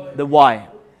Salah? The why.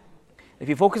 If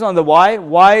you focus on the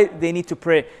why they need to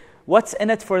pray. What's in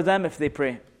it for them if they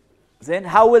pray? Then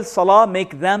how will Salah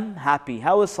make them happy?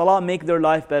 How will Salah make their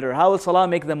life better? How will Salah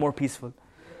make them more peaceful?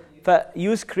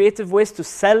 Use creative ways to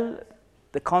sell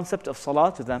the concept of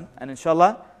Salah to them. And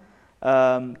inshallah,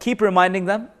 keep reminding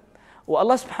them. Well,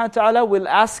 Allah subhanahu wa ta'ala will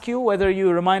ask you whether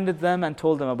you reminded them and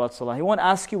told them about Salah. He won't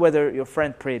ask you whether your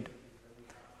friend prayed.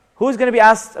 Who's going to be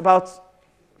asked about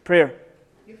prayer?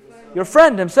 Your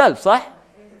friend himself, صح?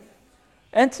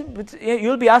 And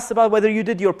you'll be asked about whether you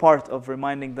did your part of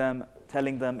reminding them,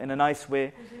 telling them in a nice way.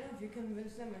 If you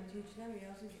convince them and teach them,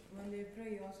 when they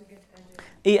pray, you also get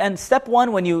ajr. And step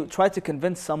one, when you try to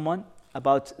convince someone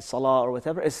about Salah or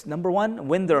whatever, is number one,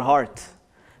 win their heart.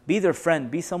 Be their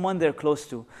friend. Be someone they're close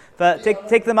to.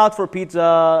 Take them out for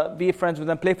pizza. Be friends with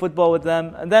them. Play football with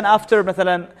them. And then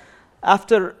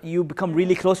after you become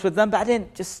really close with them,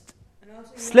 بعدين just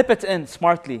slip it in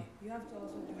smartly. You have to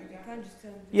also do it. You can't just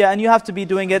tell them. Yeah, and you have to be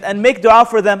doing it. And make dua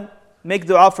for them. Make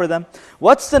dua for them.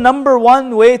 What's the number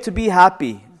one way to be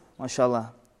happy?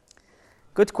 MashaAllah.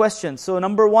 Good question. So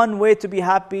number one way to be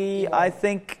happy, I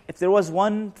think if there was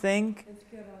one thing,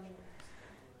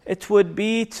 it would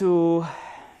be to...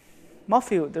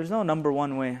 There's no number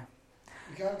one way.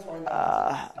 You can't find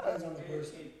out. Depends on the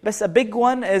person. But a big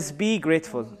one is be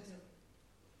grateful.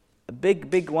 A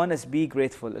big one is be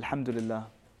grateful. Alhamdulillah.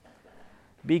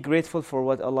 Be grateful for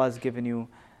what Allah has given you,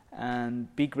 and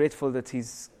be grateful that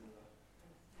He's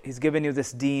given you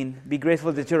this deen. Be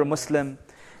grateful that you're a Muslim.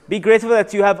 Be grateful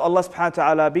that you have Allah subhanahu wa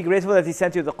ta'ala. Be grateful that He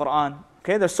sent you the Quran.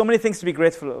 Okay, there's so many things to be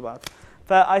grateful about.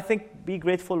 But I think be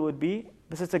grateful would be,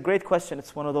 because it's a great question.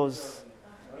 It's one of those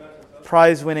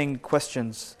prize-winning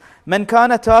questions. من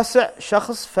كان تاسع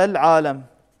شخص في العالم.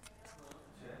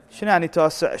 شنو يعني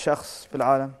تاسع شخص في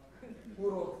العالم؟ Who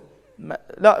wrote it?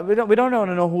 لا, we don't want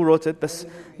to know who wrote it. بس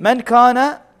من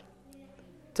كان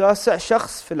تاسع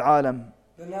شخص في العالم.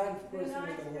 The ninth person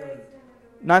in the world.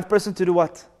 Ninth person to do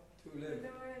what? To live.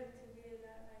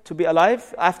 To be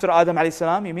alive after Adam alayhi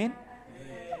salam, you mean?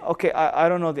 Okay, I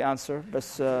don't know the answer.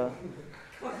 بس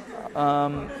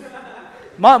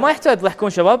ما يحتاج تضحكون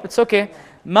شباب. It's okay.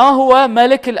 ما هو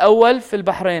ملك الأول في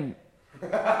البحرين؟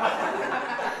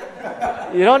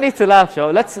 You don't need to laugh,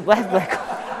 Joe. Let's like.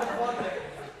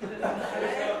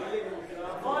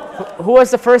 Who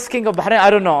was the first king of Bahrain? I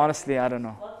don't know, honestly. I don't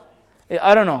know.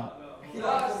 I don't know.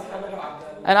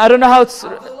 And I don't know how it's...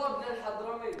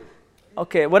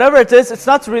 Okay, whatever it is, it's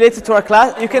not related to our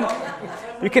class. You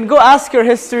can go ask your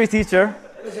history teacher.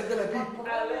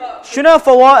 شنو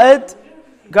فوائد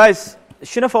guys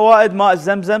شنو فوائد ماء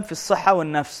الزمزم في الصحة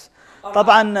والنفس؟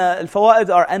 طبعا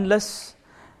الفوائد are endless.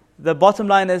 The bottom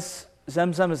line is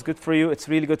Zamzam is good for you. It's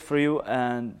really good for you,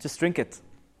 and just drink it.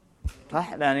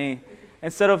 صح؟ يعني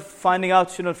instead of finding out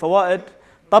شنو الفوائد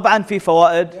طبعا في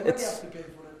فوائد. It's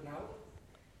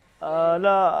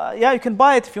لا yeah, you can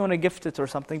buy it if you want to gift it or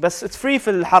something, but it's free في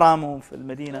الحرم وفي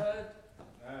المدينة.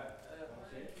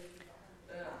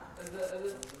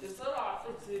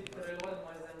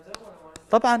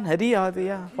 طبعا هدية هذه,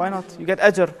 yeah, why not? You get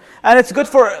ajr. And it's good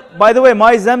for, by the way,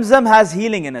 my Zamzam has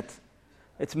healing in it.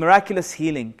 It's miraculous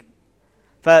healing.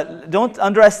 Don't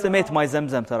underestimate my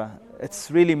Zamzam ترى. It's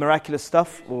really miraculous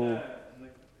stuff.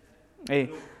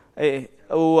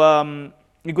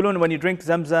 يقولون when you drink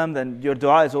Zamzam, then your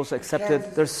dua is also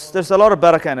accepted. There's a lot of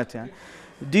barakah in it. Yeah.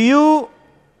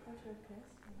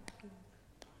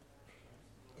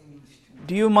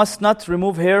 Do you must not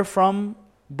remove hair from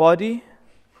body?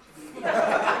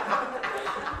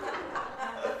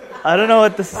 I don't know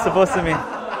what this is supposed to mean.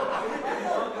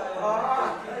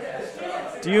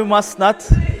 Do you must not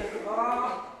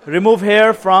remove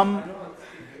hair from...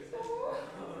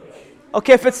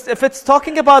 Okay, if it's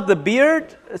talking about the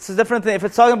beard, it's a different thing. If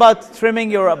it's talking about trimming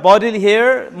your bodily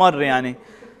hair, مر يعني.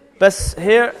 بس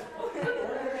hair...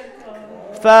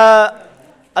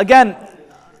 again,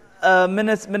 من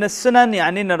السنن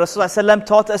يعني إن الرسول صلى الله عليه وسلم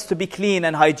taught us to be clean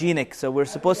and hygienic. So we're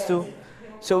supposed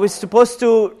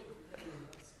to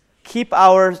keep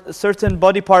our certain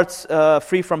body parts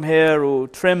free from hair or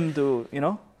trimmed, or, you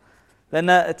know. Then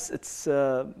it's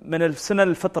من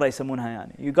السنن الفطرة يسمونها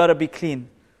يعني. You gotta be clean.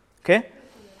 Okay?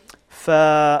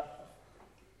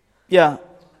 Yeah.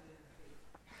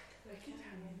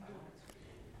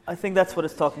 I think that's what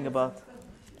it's talking about.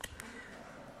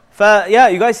 Yeah,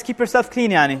 you guys keep yourself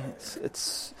clean يعني.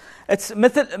 It's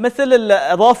مثل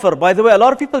الأظافر. By the way, a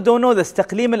lot of people don't know this.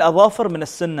 تقليم الأظافر من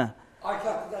السنة.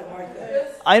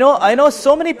 I know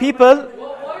so many people.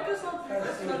 Why does some people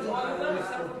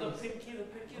except for the pinky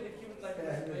like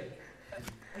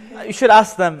You should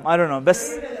ask them. I don't know. But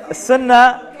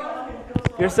السنة,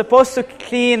 you're supposed to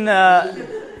clean,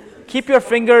 keep your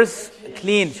fingers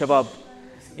clean, shabab.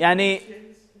 يعني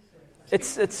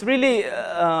it's really,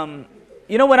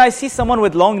 you know, when I see someone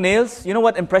with long nails, you know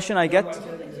what impression I get?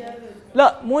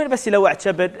 لا مو بس يلوع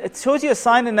كبد. It shows you a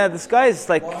sign that this guy is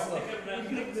like,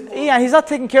 yeah, he's not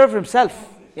taking care of himself.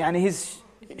 يعني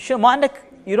شو ما عندك,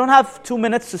 you don't have 2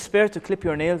 minutes to spare to clip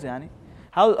your nails يعني.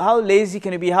 How lazy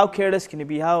can you be? How careless can you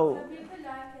be? How?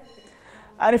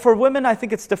 And for women, I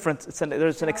think it's different.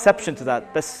 There's an exception to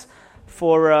that. But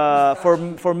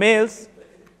for males,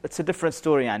 it's a different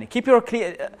story. Yani. Keep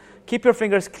your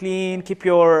fingers clean. Keep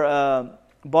your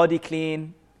body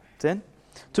clean. Then,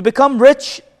 to become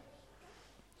rich,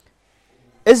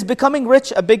 is becoming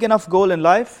rich a big enough goal in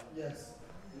life? Yes.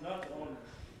 Not only.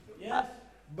 Yes.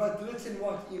 But rich in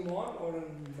what? Iman or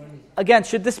in money? Again,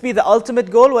 should this be the ultimate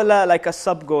goal or like a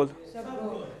sub goal?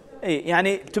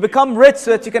 يعني to become rich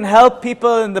so that you can help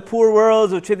people in the poor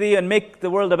world and make the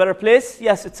world a better place,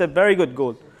 yes, it's a very good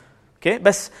goal. Okay,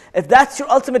 but if that's your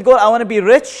ultimate goal, I want to be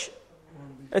rich,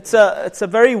 it's a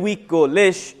very weak goal.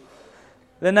 ليش?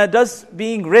 Then does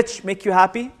being rich make you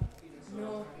happy?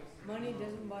 No, money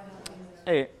doesn't buy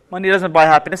happiness. Money doesn't buy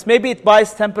happiness. Maybe it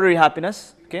buys temporary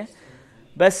happiness. Okay,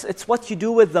 but it's what you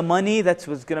do with the money that's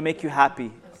what's going to make you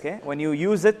happy. Okay, when you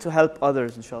use it to help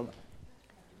others, inshallah.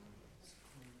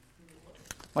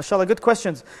 MashaAllah, good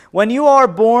questions. When you are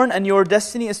born and your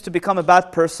destiny is to become a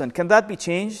bad person, can that be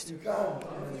changed?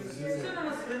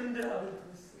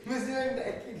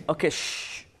 Okay,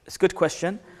 it's a good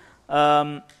question.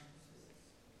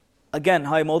 Again,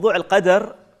 هاي موضوع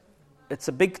القدر, it's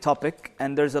a big topic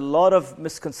and there's a lot of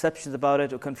misconceptions about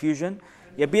it or confusion.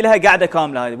 يبي لها قاعدة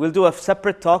كاملة هذه. We'll do a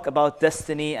separate talk about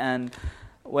destiny and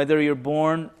whether you're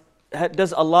born.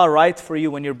 Does Allah write for you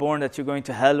when you're born that you're going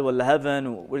to hell or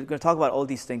heaven? We're going to talk about all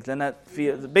these things. Then that's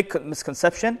a big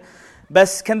misconception.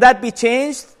 But can that be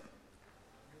changed?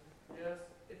 Yes,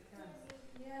 it can.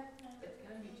 Yeah. It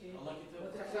can be changed.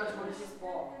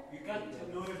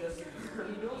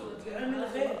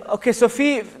 Okay, so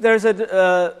there's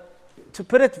to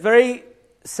put it very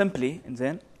simply,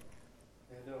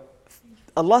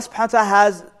 Allah subhanahu wa ta'ala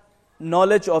has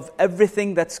knowledge of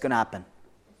everything that's going to happen.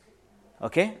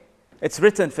 Okay? It's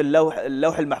written في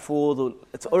اللوح المحفوظ.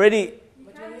 It's already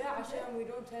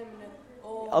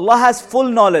Allah has full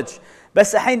knowledge.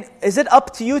 بس الحين, is it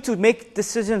up to you to make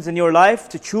decisions in your life,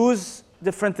 to choose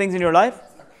different things in your life?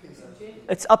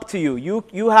 It's up to you.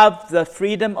 You have the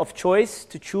freedom of choice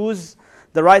to choose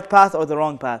the right path or the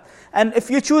wrong path. And if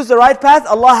you choose the right path,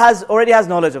 Allah already has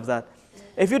knowledge of that.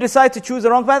 If you decide to choose the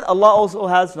wrong path, Allah also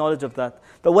has knowledge of that.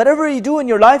 But whatever you do in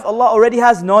your life, Allah already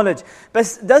has knowledge.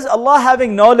 But does Allah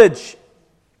having knowledge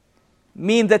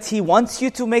mean that He wants you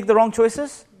to make the wrong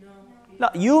choices? No,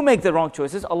 you make the wrong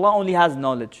choices. Allah only has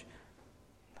knowledge.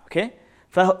 Okay?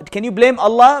 Can you blame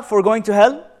Allah for going to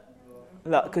hell?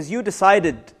 No, because you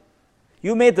decided.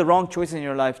 You made the wrong choice in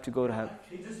your life to go to hell.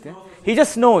 Okay? He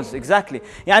just knows, exactly.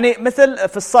 يعني مثل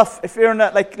في الصف, if you're in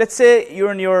like, let's say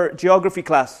you're in your geography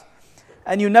class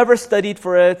and you never studied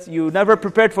for it, you never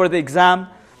prepared for the exam.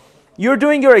 You're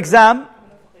doing your exam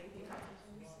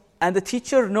and the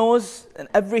teacher knows in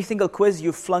every single quiz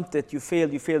you flunked it, you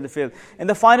failed. In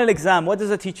the final exam, what does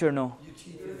the teacher know?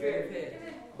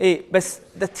 But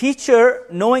the teacher,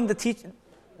 knowing the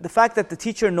fact that the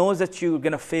teacher knows that you're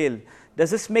going to fail, does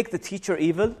this make the teacher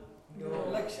evil?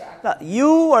 No.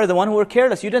 You are the one who were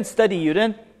careless. You didn't study.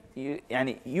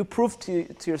 You proved to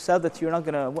yourself that you're not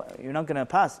gonna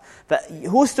pass. But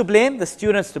who's to blame? The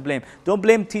students to blame. Don't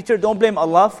blame teacher. Don't blame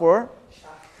Allah for.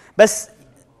 But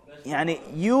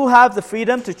you have the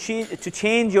freedom to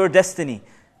change your destiny.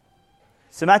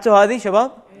 سمعتوا هذه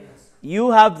شباب?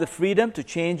 You have the freedom to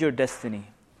change your destiny.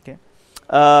 Okay.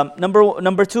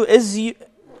 Number 2 is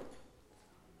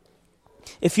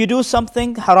if you do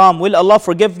something haram, will Allah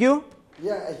forgive you?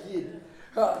 Yeah,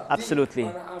 Absolutely.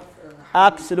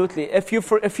 Absolutely. If you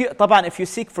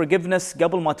seek forgiveness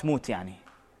قبل ما تموت يعني.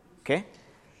 Okay?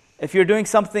 If you're doing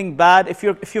something bad, if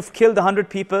you've killed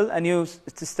 100 people and you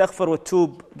تستغفر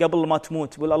وتوب قبل ما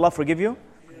تموت, will Allah forgive you?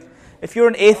 If you're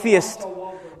an atheist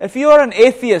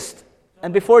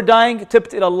and before dying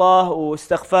تبت إلى الله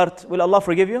واستغفرت, will Allah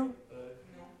forgive you?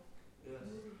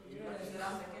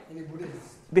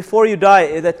 Before you die,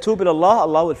 إذا تُوب إلى الله,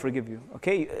 Allah will forgive you.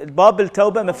 Okay? باب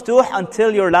التوبة مفتوح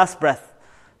until your last breath.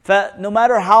 No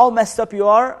matter how messed up you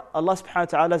are, Allah subhanahu wa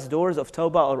ta'ala's doors of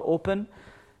tawbah are open,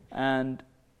 and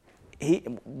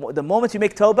the moment you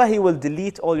make tawbah, He will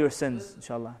delete all your sins,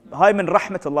 inshallah. هاي من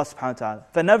رحمة Allah subhanahu wa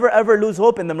ta'ala. Never ever lose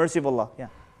hope in the mercy of Allah. Yeah.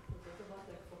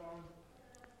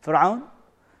 فرعون?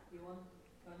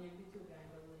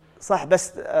 صح,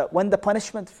 بس when the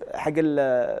punishment حق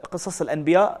قصص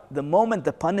الأنبياء, the moment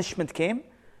the punishment came,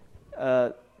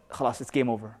 خلاص, it's game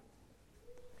over.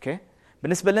 Okay?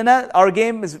 بالنسبة لنا, our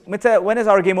game is when is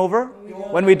our game over?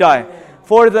 When we die.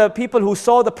 For the people who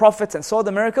saw the prophets and saw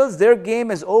the miracles, their game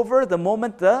is over the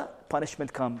moment the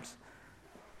punishment comes.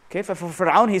 Okay? For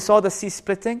Fir'aun, he saw the sea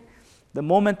splitting. The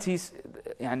moment he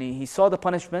saw the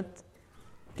punishment,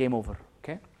 game over.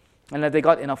 Okay? And they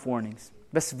got enough warnings.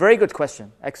 That's a very good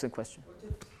question. Excellent question. What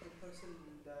if a person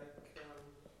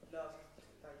loved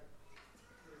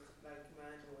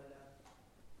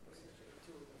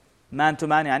man to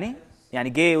man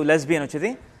يعني gay و lesbian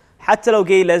وكذي, حتى لو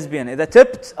gay lesbian, إذا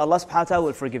تبت, Allah subhanahu wa ta'ala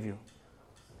will forgive you.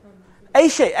 أي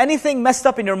شيء, anything messed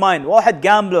up in your mind, واحد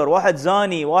gambler, واحد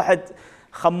زاني, واحد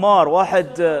خمار,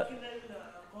 واحد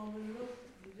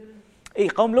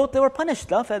قوم لوط, they were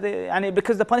punished, لا يعني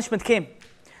because the punishment came.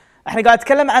 احنا قاعد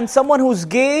نتكلم عن someone who's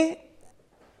gay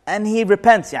and he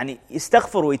repents, يعني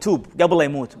يستغفر ويتوب قبل لا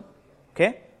يموت.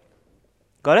 Okay?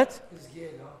 Got it?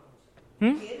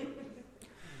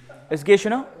 Is gay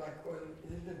شنو؟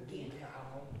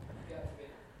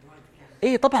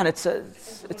 طبعا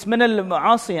it's من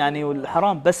المعاصي يعني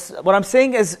والحرام. بس what I'm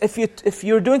saying is if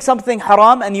you're doing something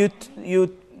haram and you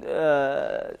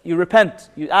repent,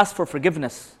 you ask for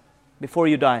forgiveness before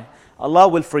you die, Allah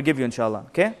will forgive you inshallah.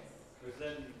 Okay?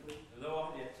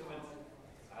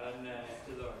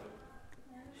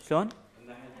 شلون؟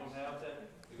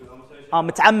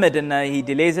 متعمد انه he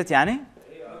delays it يعني؟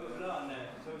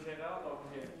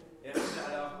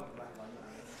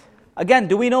 Again,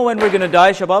 do we know when we're going to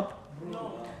die, Shabab?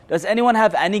 No. Does anyone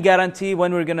have any guarantee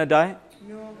when we're going to die?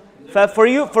 No. For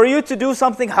you to do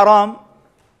something haram,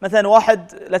 مثلا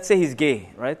واحد, let's say he's gay,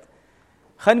 right?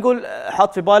 خلينا نقول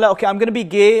حط في باله, okay, I'm going to be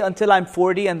gay until I'm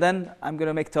 40 and then I'm going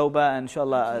to make tawbah and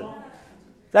inshallah.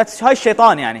 That's هاي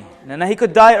الشيطان يعني. لأنه he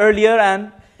could die earlier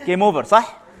and game over,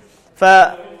 صح?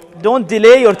 Don't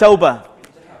delay your tawbah.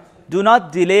 Do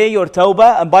not delay your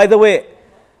tawbah. And by the way,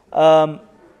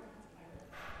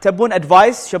 تبون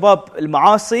advice, شباب,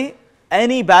 المعاصي,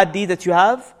 any bad deed that you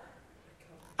have,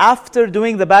 after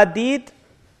doing the bad deed,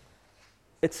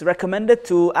 it's recommended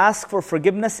to ask for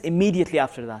forgiveness immediately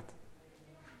after that.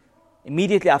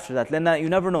 Immediately after that. لأن you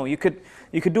never know. You could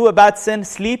do a bad sin,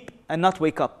 sleep, and not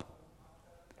wake up.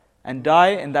 and die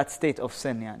in that state of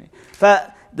sin. يعني.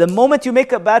 The moment you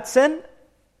make a bad sin,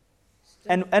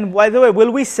 and by the way,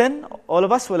 will we sin? All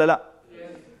of us ولا لا?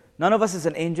 None of us is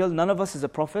an angel, none of us is a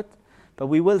prophet, but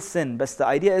we will sin. But the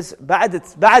idea is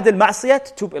بعد المعصية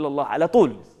تتوب إلى الله على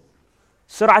طول.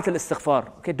 سرعة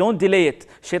الاستغفار. Okay, don't delay it.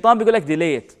 الشيطان بيقول لك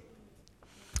delay it.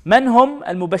 من هم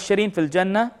المبشرين في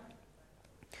الجنة?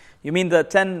 You mean the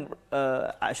 10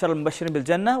 عشر المبشرين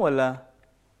بالجنة ولا?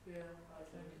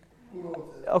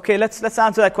 Okay, let's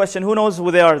answer that question. Who knows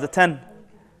who they are? The 10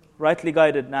 rightly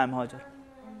guided. نعم هاجر.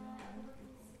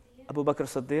 أبو بكر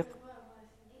الصديق.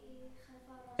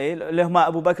 إيه اللي هم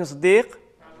أبو بكر الصديق،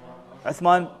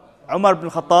 عثمان، عمر بن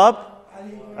الخطاب،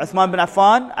 عثمان بن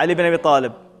عفان، علي بن أبي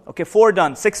طالب. Okay, 4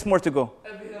 done. 6 more to go.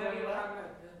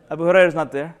 Abu Hurairah is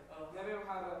not there.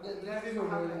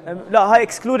 لا هاي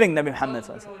excluding نبي محمد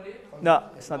صلى الله عليه وسلم. لا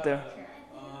it's not there.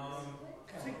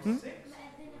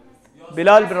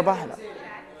 بلال بن رباح لا.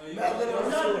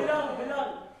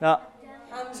 لا.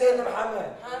 سيدنا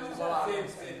محمد.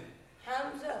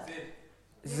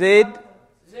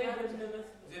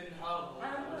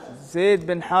 زيد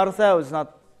بن حارثة was not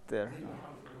there.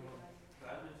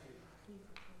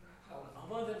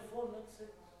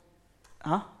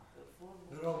 ها؟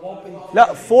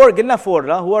 لا 4 قلنا 4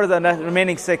 لا who are the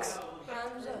remaining 6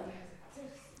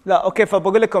 لا اوكي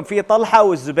فبقول لكم في طلحة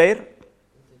والزبير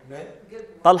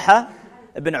طلحة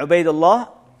ابن عبيد الله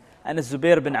and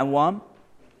الزبير بن عوام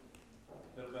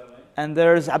and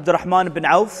there's عبد الرحمن بن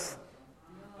عوف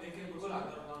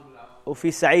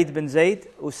وفي سعيد بن زيد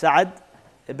وسعد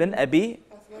بن أبي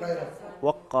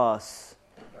وقاص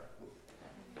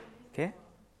okay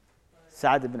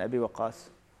سعد بن أبي وقاص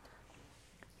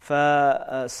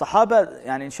فالصحابة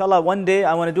يعني إن شاء الله one day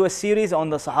I want to do a series on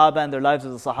the Sahaba and their lives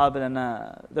of the Sahaba and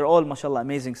they're all ما شاء الله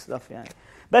amazing stuff يعني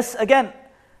بس again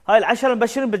هاي العشرة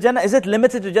المبشرين بالجنة is it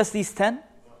limited to just these 10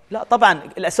 لا طبعا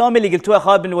الأسامي اللي قلتوها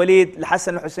خالد بن الوليد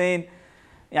الحسن الحسين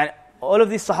يعني all of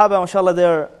these صحابة ما شاء الله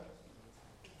they're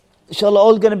إن شاء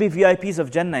الله all going to be VIPs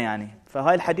of Jannah يعني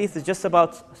فهاي الحديث is just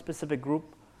about a specific group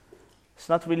it's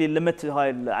not really limited to هاي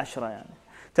العشرة يعني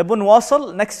تبون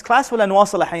نواصل next class ولا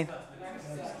نواصل الحين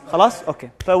خلاص okay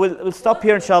so we'll stop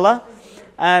here إن شاء الله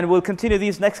and we'll continue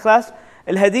these next class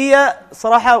الهدية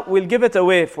صراحة we'll give it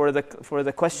away for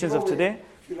the questions of today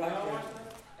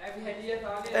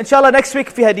إن شاء الله next week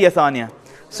في هدية ثانية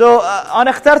so أنا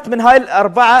اخترت من هاي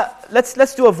الأربعة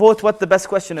let's do a vote what the best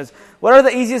question is what are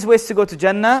the easiest ways to go to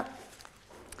Jannah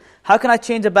how can I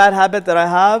change a bad habit that I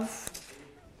have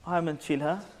هاي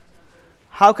بنشيلها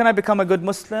how can I become a good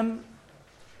Muslim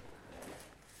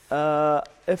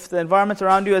if the environment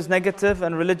around you is negative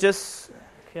and religious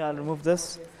okay I'll remove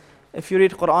this if you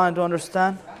read Quran and don't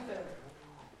understand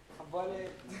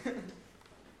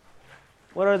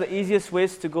what are the easiest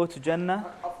ways to go to Jannah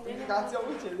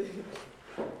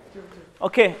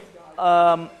okay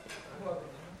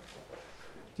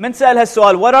من سأل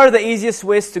هالسؤال what are the easiest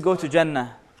ways to go to Jannah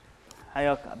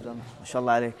حياك عبد الله ما شاء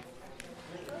الله عليك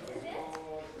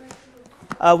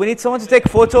we need someone to take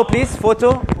photo please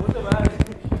photo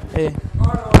hey